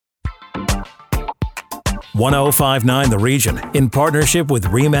1059 The Region, in partnership with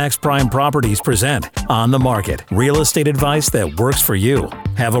RE/MAX Prime Properties, present On the Market, real estate advice that works for you.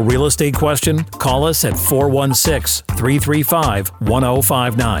 Have a real estate question? Call us at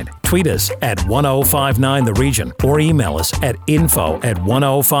 416-335-1059. Tweet us at 1059 The Region or email us at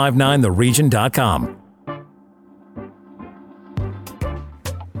info@1059theregion.com.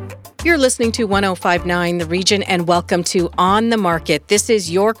 You're listening to 1059 The Region, and welcome to On the Market. This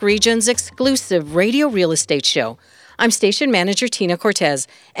is York Region's exclusive radio real estate show. I'm station manager Tina Cortez,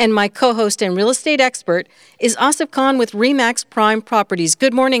 and my co-host and real estate expert is Asif Khan with RE/MAX Prime Properties.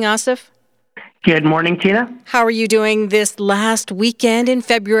 Good morning, Asif. Good morning, Tina. How are you doing this last weekend in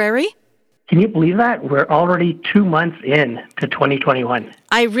February? Can you believe that? We're already 2 months in to 2021.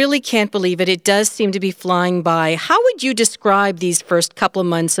 I really can't believe it. It does seem to be flying by. How would you describe these first couple of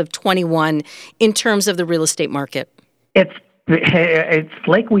months of 21 in terms of the real estate market? It's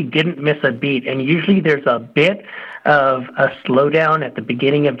like we didn't miss a beat, and usually there's a bit of a slowdown at the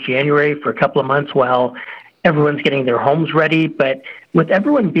beginning of January for a couple of months while everyone's getting their homes ready. But with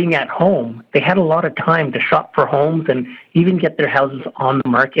everyone being at home, they had a lot of time to shop for homes and even get their houses on the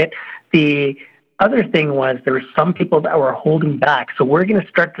market. The other thing was there were some people that were holding back. So we're going to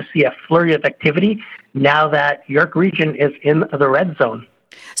start to see a flurry of activity now that York Region is in the red zone.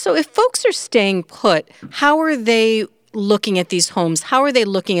 So if folks are staying put, how are they looking at these homes? How are they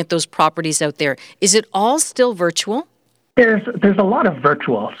looking at those properties out there? Is it all still virtual? There's a lot of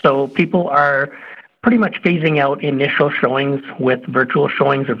virtual. So people are pretty much phasing out initial showings with virtual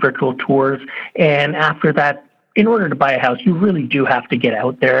showings or virtual tours. And after that, in order to buy a house, you really do have to get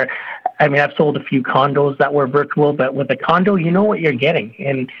out there. I mean, I've sold a few condos that were virtual, but with a condo, you know what you're getting.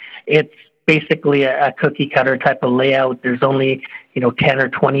 And it's basically a cookie cutter type of layout. There's only, 10 or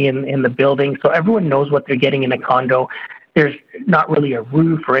 20 in the building. So everyone knows what they're getting in a condo. There's not really a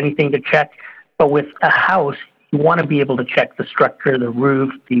roof or anything to check. But with a house, you want to be able to check the structure, the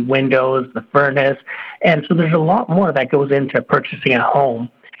roof, the windows, the furnace. And so there's a lot more that goes into purchasing a home.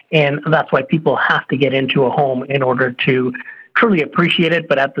 And that's why people have to get into a home in order to truly appreciate it,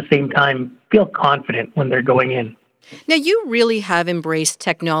 but at the same time, feel confident when they're going in. Now, you really have embraced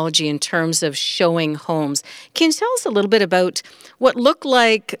technology in terms of showing homes. Can you tell us a little bit about what looked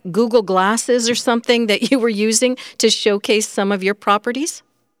like Google Glasses or something that you were using to showcase some of your properties?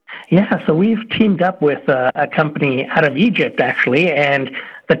 Yeah, so we've teamed up with a company out of Egypt, actually, and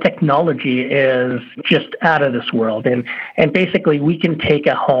the technology is just out of this world. And basically, we can take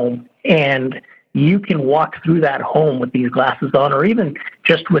a home and you can walk through that home with these glasses on, or even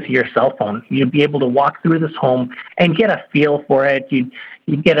just with your cell phone. You'd be able to walk through this home and get a feel for it. You'd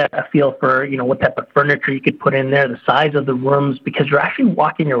get a feel for, what type of furniture you could put in there, the size of the rooms, because you're actually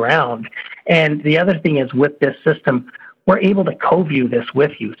walking around. And the other thing is, with this system, we're able to co-view this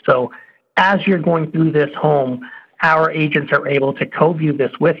with you. So as you're going through this home, our agents are able to co-view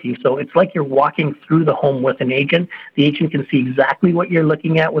this with you. So it's like you're walking through the home with an agent. The agent can see exactly what you're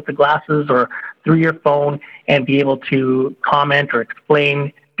looking at with the glasses or through your phone and be able to comment or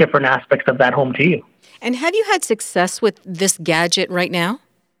explain different aspects of that home to you. And have you had success with this gadget right now?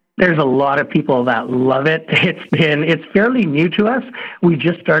 There's a lot of people that love it. It's fairly new to us. We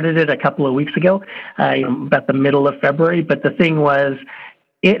just started it a couple of weeks ago, about the middle of February. But the thing was,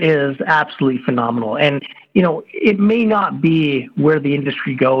 it is absolutely phenomenal. And, it may not be where the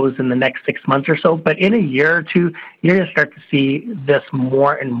industry goes in the next 6 months or so, but in a year or two, you're going to start to see this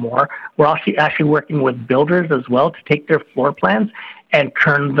more and more. We're actually working with builders as well to take their floor plans and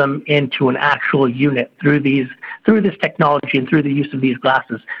turn them into an actual unit through this technology and through the use of these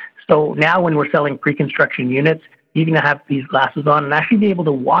glasses. So now when we're selling pre-construction units, you're going to have these glasses on and actually be able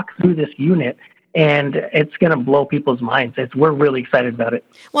to walk through this unit, and it's going to blow people's minds. We're really excited about it.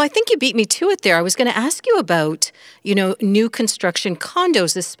 Well, I think you beat me to it there. I was going to ask you about, new construction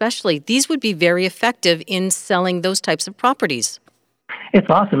condos especially. These would be very effective in selling those types of properties. It's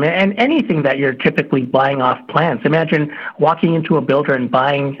awesome. And anything that you're typically buying off plans. Imagine walking into a builder and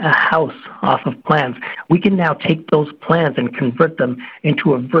buying a house off of plans. We can now take those plans and convert them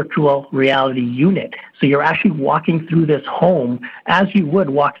into a virtual reality unit. So you're actually walking through this home as you would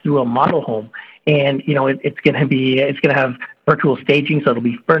walk through a model home. And, it's going to have virtual staging, so it'll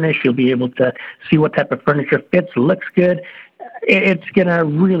be furnished. You'll be able to see what type of furniture fits, looks good. It's going to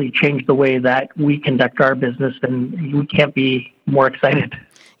really change the way that we conduct our business, and we can't be more excited.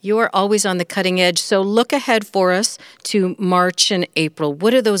 You are always on the cutting edge. So look ahead for us to March and April. What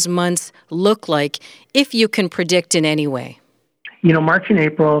do those months look like, if you can predict in any way? March and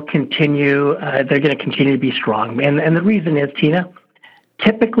April continue. They're going to continue to be strong. And the reason is, Tina,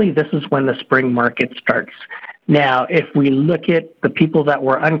 typically this is when the spring market starts. Now, if we look at the people that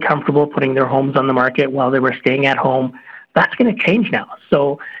were uncomfortable putting their homes on the market while they were staying at home, that's going to change now.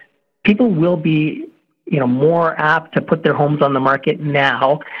 So people will be, more apt to put their homes on the market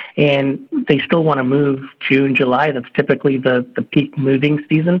now, and they still want to move June, July. That's typically the peak moving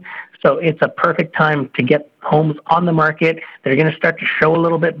season. So it's a perfect time to get homes on the market. They're going to start to show a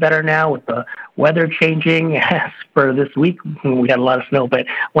little bit better now with the weather changing. As for this week, we had a lot of snow, but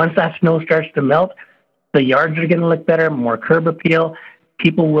once that snow starts to melt, the yards are going to look better, more curb appeal.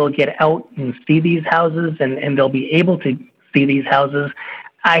 People will get out and see these houses, and they'll be able to see these houses.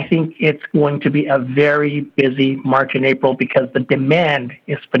 I think it's going to be a very busy March and April because the demand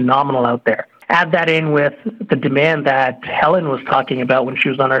is phenomenal out there. Add that in with the demand that Helen was talking about when she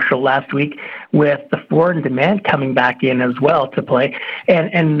was on our show last week, with the foreign demand coming back in as well to play.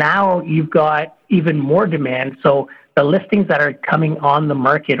 And now you've got even more demand. So the listings that are coming on the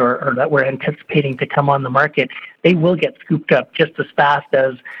market or that we're anticipating to come on the market, they will get scooped up just as fast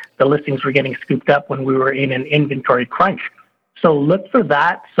as the listings were getting scooped up when we were in an inventory crunch. So look for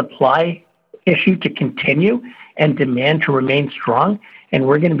that supply issue to continue and demand to remain strong, and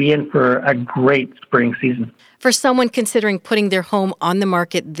we're going to be in for a great spring season. For someone considering putting their home on the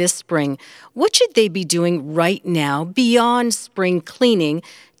market this spring, what should they be doing right now beyond spring cleaning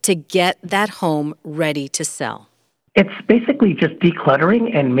to get that home ready to sell? It's basically just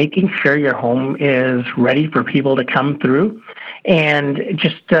decluttering and making sure your home is ready for people to come through, and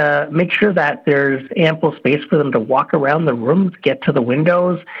just make sure that there's ample space for them to walk around the rooms, get to the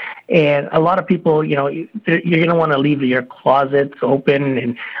windows. And a lot of people, you're going to want to leave your closets open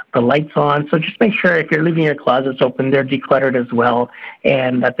and the lights on. So just make sure if you're leaving your closets open, they're decluttered as well,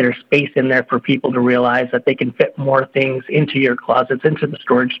 and that there's space in there for people to realize that they can fit more things into your closets, into the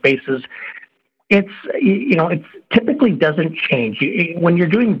storage spaces. It typically doesn't change. When you're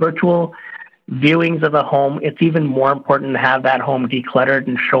doing virtual viewings of a home, it's even more important to have that home decluttered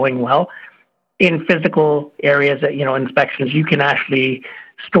and showing well. In physical areas, inspections, you can actually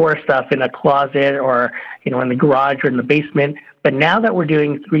store stuff in a closet or, in the garage or in the basement. But now that we're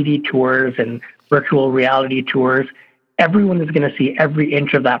doing 3D tours and virtual reality tours, everyone is going to see every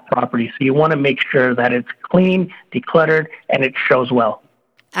inch of that property. So you want to make sure that it's clean, decluttered, and it shows well.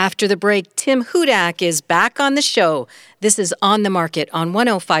 After the break, Tim Hudak is back on the show. This is On the Market on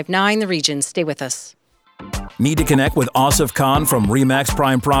 105.9 The Region. Stay with us. Need to connect with Asif Khan from RE/MAX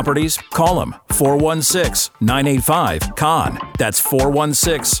Prime Properties? Call him 416-985-KHAN. That's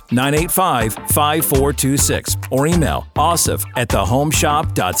 416-985-5426. Or email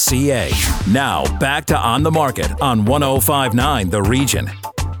asif@thehomeshop.ca. Now, back to On the Market on 105.9 The Region.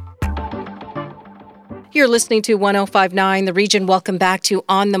 You're listening to 105.9 The Region. Welcome back to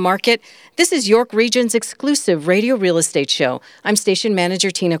On the Market. This is York Region's exclusive radio real estate show. I'm station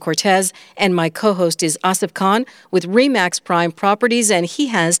manager Tina Cortez, and my co-host is Asif Khan with RE/MAX Prime Properties, and he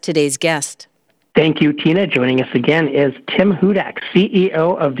has today's guest. Thank you, Tina. Joining us again is Tim Hudak,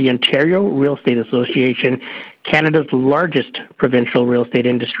 CEO of the Ontario Real Estate Association, Canada's largest provincial real estate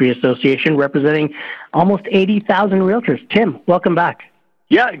industry association, representing almost 80,000 realtors. Tim, welcome back.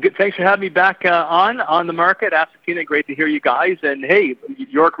 Yeah, good. Thanks for having me back on the market. Tina, great to hear you guys. And hey,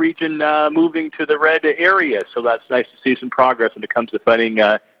 York Region moving to the red area, so that's nice to see some progress when it comes to fighting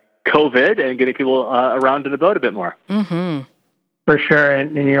COVID and getting people around and about a bit more. Mm-hmm. For sure,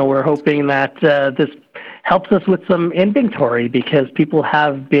 and we're hoping that this helps us with some inventory, because people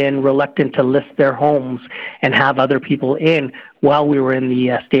have been reluctant to list their homes and have other people in while we were in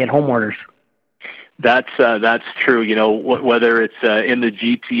the stay-at-home orders. That's true. Whether it's in the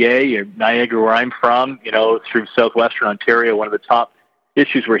GTA or Niagara, where I'm from, through southwestern Ontario, one of the top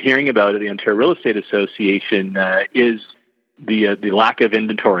issues we're hearing about at the Ontario Real Estate Association is the lack of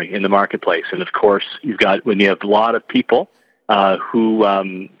inventory in the marketplace. And of course, when you have a lot of people who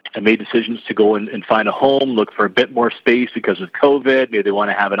have made decisions to go and find a home, look for a bit more space because of COVID. Maybe they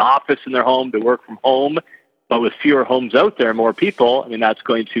want to have an office in their home to work from home. But with fewer homes out there, more people, that's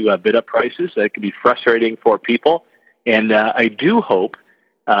going to bid up prices. That can be frustrating for people. And I do hope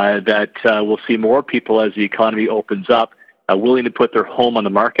that we'll see more people as the economy opens up, willing to put their home on the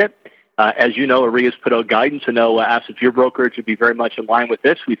market. As you know, RE has put out guidance. I know Asif, your brokerage would be very much in line with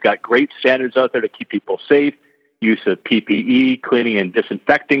this. We've got great standards out there to keep people safe, use of PPE, cleaning and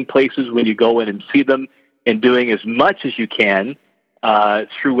disinfecting places when you go in and see them, and doing as much as you can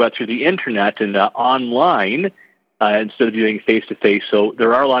through the internet and online instead of doing face-to-face. So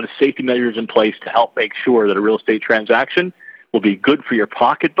there are a lot of safety measures in place to help make sure that a real estate transaction will be good for your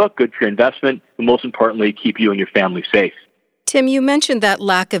pocketbook, good for your investment, and most importantly, keep you and your family safe. Tim, you mentioned that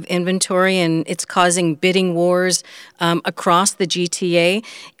lack of inventory and it's causing bidding wars across the GTA.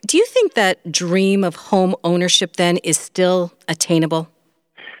 Do you think that dream of home ownership then is still attainable?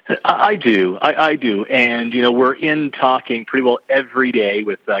 I do. I do. And, we're in talking pretty well every day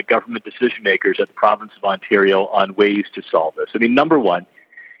with government decision makers at the province of Ontario on ways to solve this. I mean, number one,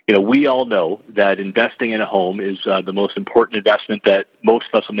 we all know that investing in a home is the most important investment that most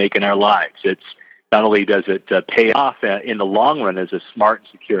of us will make in our lives. It's not only does it pay off in the long run as a smart and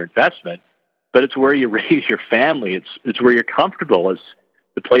secure investment, but it's where you raise your family. It's where you're comfortable. It's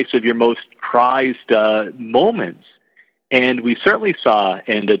the place of your most prized moments. And we certainly saw,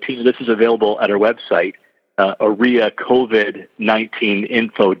 and Tina, this is available at our website,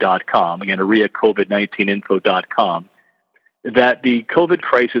 ariacovid19info.com. Again, ariacovid19info.com. That the COVID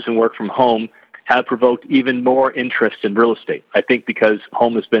crisis and work from home have provoked even more interest in real estate. I think because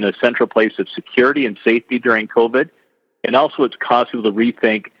home has been a central place of security and safety during COVID, and also it's caused people to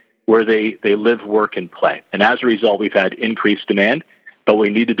rethink where they live, work, and play. And as a result, we've had increased demand, but we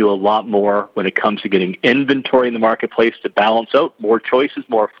need to do a lot more when it comes to getting inventory in the marketplace to balance out more choices,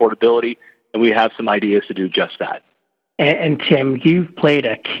 more affordability, and we have some ideas to do just that. And Tim, you've played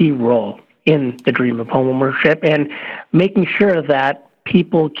a key role in the dream of homeownership and making sure that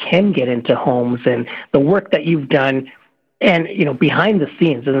people can get into homes, and the work that you've done and, behind the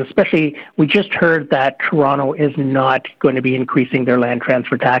scenes. And especially, we just heard that Toronto is not going to be increasing their land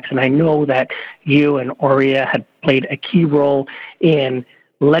transfer tax. And I know that you and Auria had played a key role in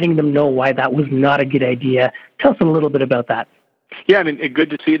letting them know why that was not a good idea. Tell us a little bit about that. Yeah, I mean,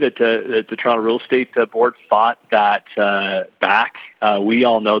 good to see that the Toronto Real Estate Board fought that back. We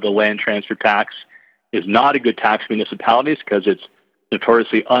all know the land transfer tax is not a good tax for municipalities because it's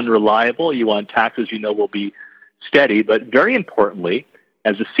notoriously unreliable. You want taxes will be steady. But very importantly,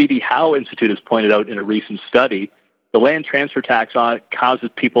 as the C.D. Howe Institute has pointed out in a recent study, the land transfer tax causes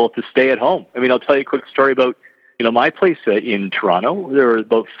people to stay at home. I mean, I'll tell you a quick story about my place in Toronto. There were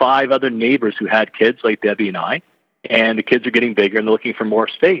about 5 other neighbors who had kids like Debbie and I. And the kids are getting bigger and they're looking for more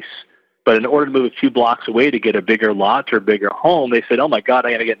space. But in order to move a few blocks away to get a bigger lot or a bigger home, they said, oh my God,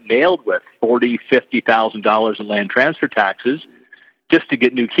 I'm going to get nailed with $40,000, $50,000 in land transfer taxes just to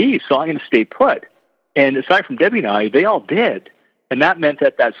get new keys. So I'm going to stay put. And aside from Debbie and I, they all did. And that meant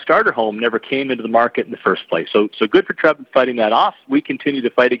that starter home never came into the market in the first place. So good for Trump fighting that off. We continue to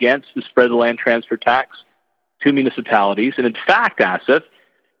fight against the spread of the land transfer tax to municipalities. And in fact, Asif,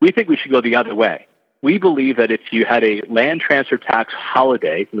 we think we should go the other way. We believe that if you had a land transfer tax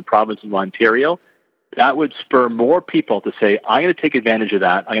holiday from the province of Ontario, that would spur more people to say, I'm going to take advantage of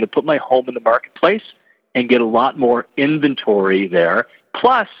that. I'm going to put my home in the marketplace and get a lot more inventory there.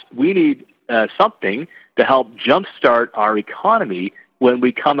 Plus, we need something to help jumpstart our economy when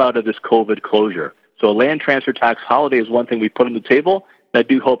we come out of this COVID closure. So a land transfer tax holiday is one thing we put on the table. And I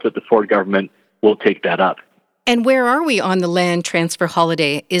do hope that the Ford government will take that up. And where are we on the land transfer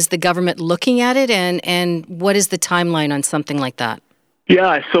holiday? Is the government looking at it, and what is the timeline on something like that?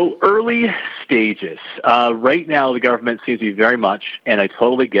 Yeah, so early stages. Right now, the government seems to be very much, and I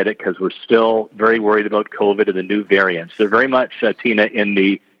totally get it because we're still very worried about COVID and the new variants. They're very much, Tina, in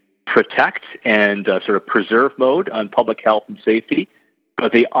the protect and sort of preserve mode on public health and safety,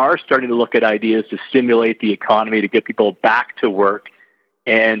 but they are starting to look at ideas to stimulate the economy, to get people back to work.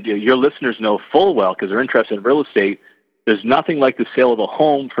 And your listeners know full well, because they're interested in real estate, there's nothing like the sale of a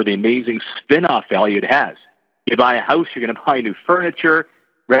home for the amazing spin-off value it has. You buy a house, you're going to buy new furniture,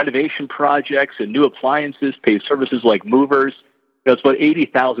 renovation projects, and new appliances, pay services like movers. It's about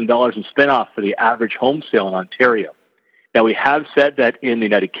 $80,000 in spin-off for the average home sale in Ontario. Now, we have said that in the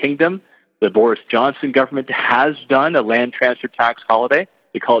United Kingdom, the Boris Johnson government has done a land transfer tax holiday.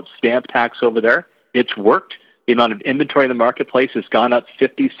 They call it stamp tax over there. It's worked. The amount of inventory in the marketplace has gone up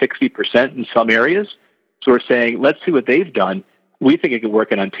 50, 60% in some areas. So we're saying, let's see what they've done. We think it could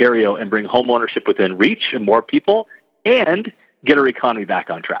work in Ontario and bring home ownership within reach and more people and get our economy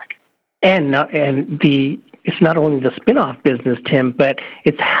back on track. And it's not only the spin-off business, Tim, but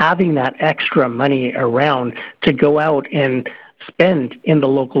it's having that extra money around to go out and spend in the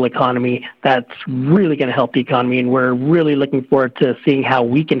local economy that's really going to help the economy. And we're really looking forward to seeing how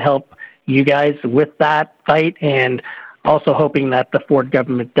we can help you guys with that fight, and also hoping that the Ford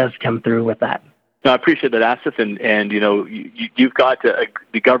government does come through with that. No, I appreciate that, Asif, and you've got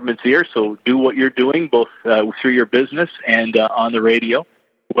the government's ear, so do what you're doing, both through your business and on the radio.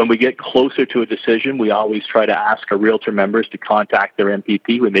 When we get closer to a decision, we always try to ask our realtor members to contact their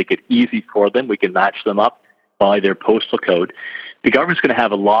MPP. We make it easy for them. We can match them up by their postal code. The government's going to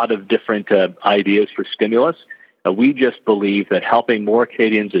have a lot of different ideas for stimulus. We just believe that helping more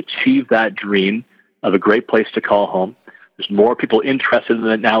Canadians achieve that dream of a great place to call home, There's more people interested in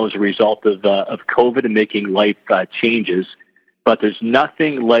it now as a result of COVID and making life changes. But there's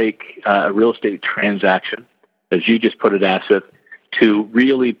nothing like a real estate transaction, as you just put it, Asif, to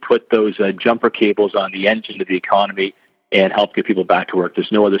really put those jumper cables on the engine of the economy and help get people back to work.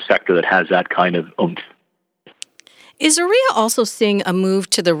 There's no other sector that has that kind of oomph. Is OREA also seeing a move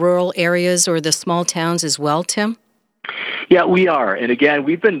to the rural areas or the small towns as well, Tim? Yeah, we are. And again,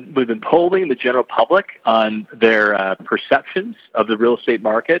 we've been polling the general public on their perceptions of the real estate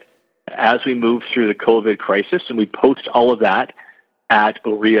market as we move through the COVID crisis, and we post all of that at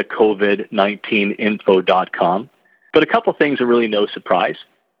oreacovid19info.com. But a couple of things are really no surprise.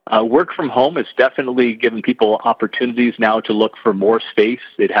 Work from home has definitely given people opportunities now to look for more space.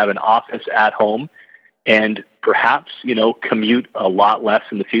 They'd have an office at home and perhaps, commute a lot less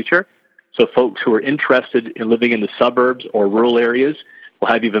in the future. So folks who are interested in living in the suburbs or rural areas will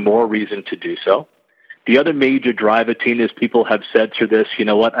have even more reason to do so. The other major driver, Tina, is people have said through this, you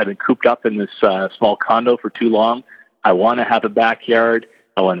know what, I've been cooped up in this small condo for too long. I want to have a backyard.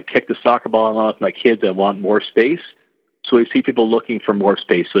 I want to kick the soccer ball along with my kids. I want more space. So we see people looking for more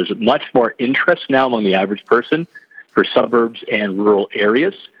space. So there's much more interest now among the average person for suburbs and rural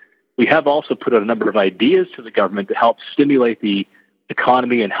areas. We have also put out a number of ideas to the government to help stimulate the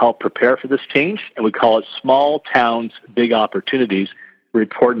economy and help prepare for this change. And we call it Small Towns, Big Opportunities,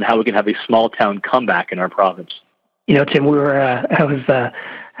 reporting how we can have a small town comeback in our province. Tim, I was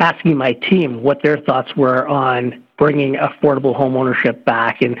asking my team what their thoughts were on bringing affordable home ownership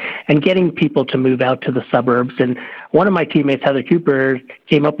back and getting people to move out to the suburbs. And one of my teammates, Heather Cooper,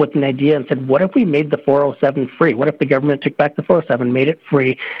 came up with an idea and said, what if we made the 407 free? What if the government took back the 407, made it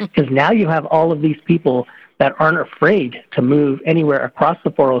free? Because now you have all of these people that aren't afraid to move anywhere across the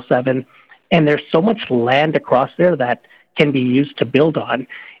 407, and there's so much land across there that can be used to build on.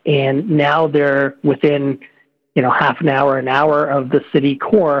 And now they're within, half an hour of the city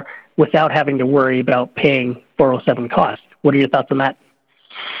core without having to worry about paying 407 costs. What are your thoughts on that?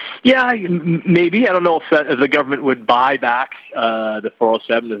 Yeah, maybe. I don't know if the government would buy back the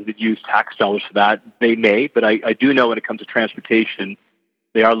 407 and they'd use tax dollars for that. They may, but I do know when it comes to transportation,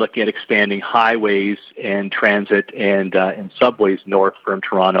 they are looking at expanding highways and transit and subways north from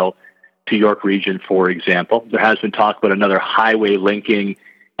Toronto to York Region, for example. There has been talk about another highway linking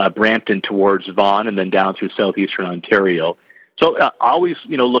Brampton towards Vaughan and then down through southeastern Ontario. So always,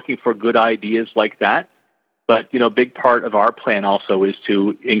 looking for good ideas like that. But, a big part of our plan also is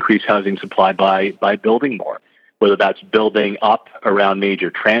to increase housing supply by building more, whether that's building up around major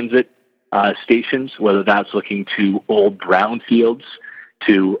transit stations, whether that's looking to old brownfields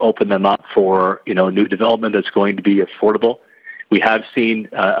to open them up for, new development that's going to be affordable. We have seen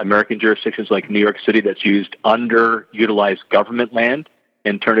American jurisdictions like New York City that's used underutilized government land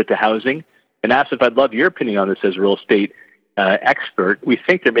and turned it to housing. And Asif, I'd love your opinion on this as a real estate expert. We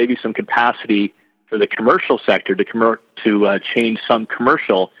think there may be some capacity for the commercial sector to change some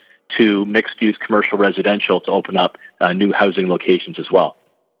commercial to mixed-use commercial residential to open up new housing locations as well.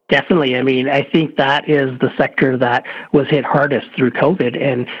 Definitely. I mean, I think that is the sector that was hit hardest through COVID,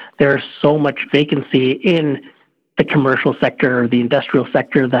 and there's so much vacancy in the commercial sector or the industrial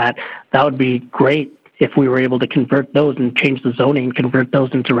sector that would be great if we were able to convert those and change the zoning and convert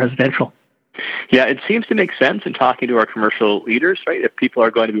those into residential. Yeah, it seems to make sense in talking to our commercial leaders, right? If people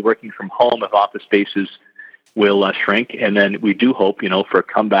are going to be working from home, if office spaces will shrink, and then we do hope, for a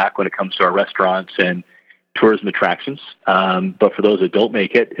comeback when it comes to our restaurants and tourism attractions. But for those that don't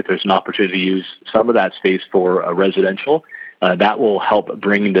make it, if there's an opportunity to use some of that space for residential, that will help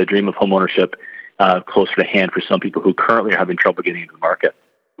bring the dream of homeownership closer to hand for some people who currently are having trouble getting into the market.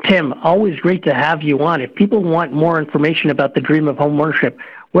 Tim, always great to have you on. If people want more information about the dream of homeownership,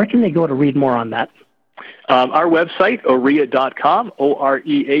 where can they go to read more on that? Our website, orea.com,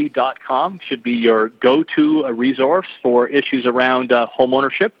 OREA.com, should be your go-to resource for issues around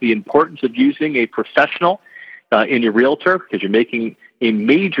homeownership, the importance of using a professional in your realtor because you're making a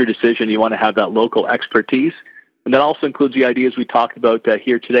major decision. You want to have that local expertise. And that also includes the ideas we talked about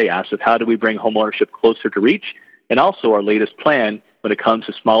here today, Asif. How do we bring homeownership closer to reach? And also our latest plan when it comes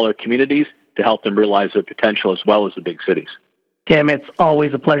to smaller communities to help them realize their potential as well as the big cities. Tim, it's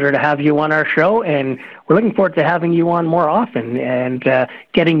always a pleasure to have you on our show, and we're looking forward to having you on more often and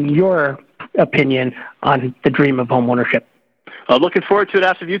getting your opinion on the dream of homeownership. Looking forward to it,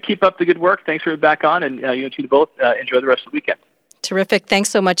 Asif. You keep up the good work. Thanks for being back on, and you two both enjoy the rest of the weekend. Terrific. Thanks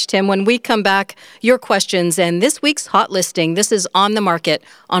so much, Tim. When we come back, your questions and this week's hot listing. This is On the Market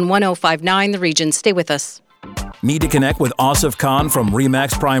on 105.9 The Region. Stay with us. Need to connect with Asif Khan from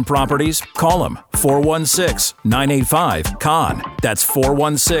RE/MAX Prime Properties? Call him 416-985-KHAN. That's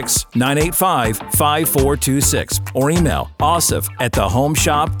 416-985-5426. Or email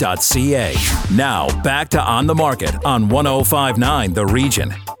asif@thehomeshop.ca. Now, back to On the Market on 105.9 The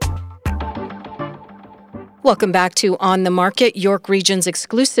Region. Welcome back to On the Market, York Region's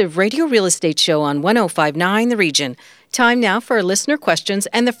exclusive radio real estate show on 105.9 The Region. Time now for our listener questions,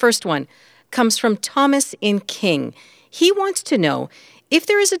 and the first one comes from Thomas in King. He wants to know if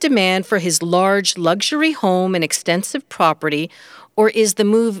there is a demand for his large luxury home and extensive property, or is the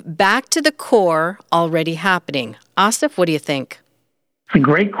move back to the core already happening? Asif, what do you think? It's a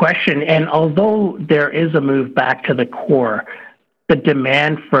great question. And although there is a move back to the core, the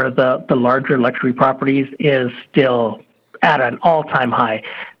demand for the larger luxury properties is still at an all-time high.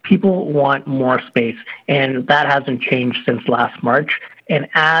 People want more space, and that hasn't changed since last March. And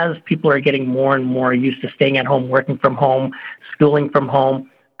as people are getting more and more used to staying at home, working from home, schooling from home,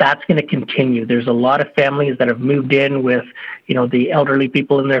 that's going to continue. There's a lot of families that have moved in with, the elderly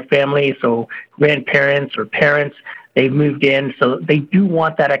people in their family, so grandparents or parents, they've moved in, so they do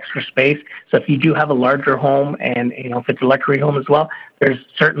want that extra space. So if you do have a larger home and, if it's a luxury home as well, there's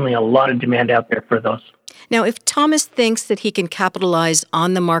certainly a lot of demand out there for those. Now, if Thomas thinks that he can capitalize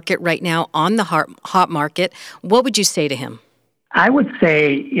on the market right now, on the hot market, what would you say to him? I would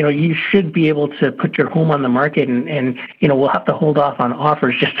say, you should be able to put your home on the market and we'll have to hold off on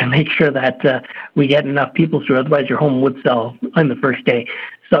offers just to make sure that we get enough people through. Otherwise, your home would sell on the first day.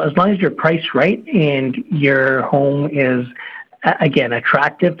 So as long as you're priced right and your home is, again,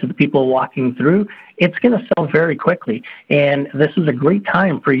 attractive to the people walking through, it's going to sell very quickly. And this is a great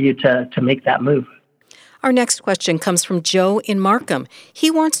time for you to make that move. Our next question comes from Joe in Markham.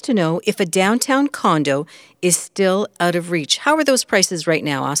 He wants to know if a downtown condo is still out of reach. How are those prices right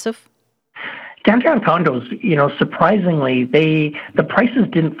now, Asif? Downtown condos, surprisingly, the prices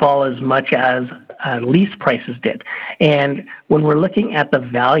didn't fall as much as lease prices did. And when we're looking at the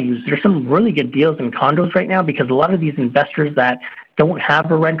values, there's some really good deals in condos right now because a lot of these investors that don't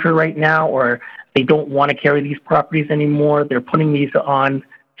have a renter right now or they don't want to carry these properties anymore, they're putting these on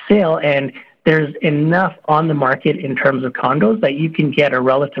sale, and there's enough on the market in terms of condos that you can get a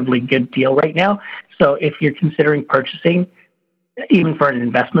relatively good deal right now. So if you're considering purchasing, even for an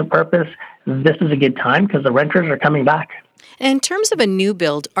investment purpose, this is a good time because the renters are coming back. In terms of a new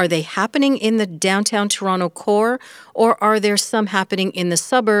build, are they happening in the downtown Toronto core, or are there some happening in the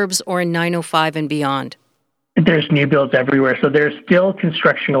suburbs or in 905 and beyond? There's new builds everywhere. So there's still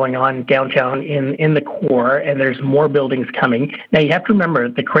construction going on downtown in the core, and there's more buildings coming. Now, you have to remember,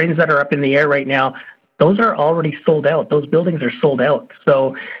 the cranes that are up in the air right now, those are already sold out. Those buildings are sold out.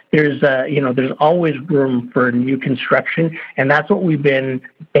 So there's always room for new construction, and that's what we've been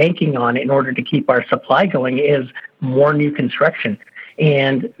banking on in order to keep our supply going is more new construction.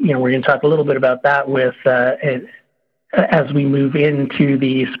 And, we're going to talk a little bit about that with as we move into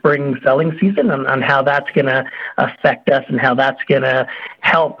the spring selling season on how that's going to affect us and how that's going to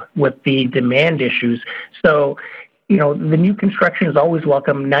help with the demand issues. So, the new construction is always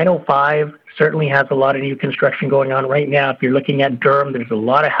welcome. 905 certainly has a lot of new construction going on right now. If you're looking at Durham, there's a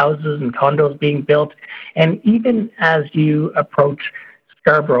lot of houses and condos being built. And even as you approach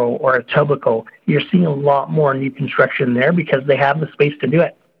Scarborough or Etobicoke, you're seeing a lot more new construction there because they have the space to do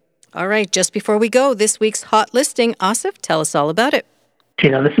it. All right, just before we go, this week's hot listing, Asif, tell us all about it.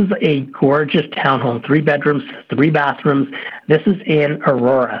 Tina, this is a gorgeous townhome, 3 bedrooms, 3 bathrooms. This is in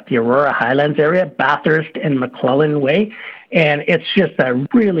Aurora, the Aurora Highlands area, Bathurst and McClellan Way. And it's just a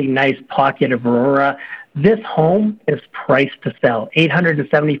really nice pocket of Aurora. This home is priced to sell,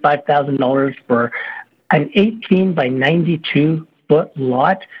 $875,000 for an 18 by 92 foot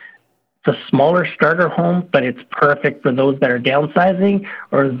lot. It's a smaller starter home, but it's perfect for those that are downsizing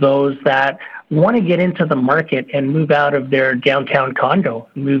or those that want to get into the market and move out of their downtown condo,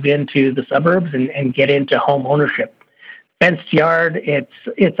 move into the suburbs and get into home ownership. Fenced yard,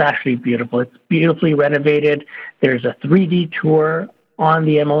 it's actually beautiful. It's beautifully renovated. There's a 3D tour on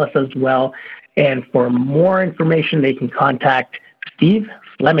the MLS as well. And for more information, they can contact Steve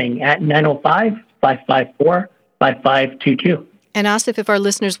Fleming at 905-554-5522. And Asif, if our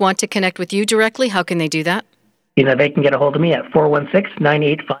listeners want to connect with you directly, how can they do that? They can get a hold of me at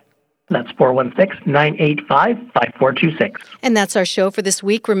 416-985. That's 416-985-5426. And that's our show for this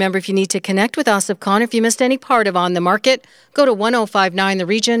week. Remember, if you need to connect with Asif Khan, if you missed any part of On the Market, go to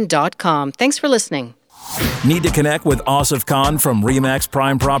 1059theregion.com. Thanks for listening. Need to connect with Asif Khan from RE/MAX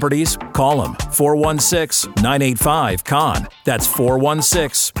Prime Properties? Call him 416-985-KHAN. That's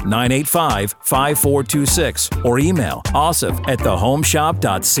 416-985-5426. Or email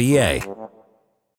asif@thehomeshop.ca.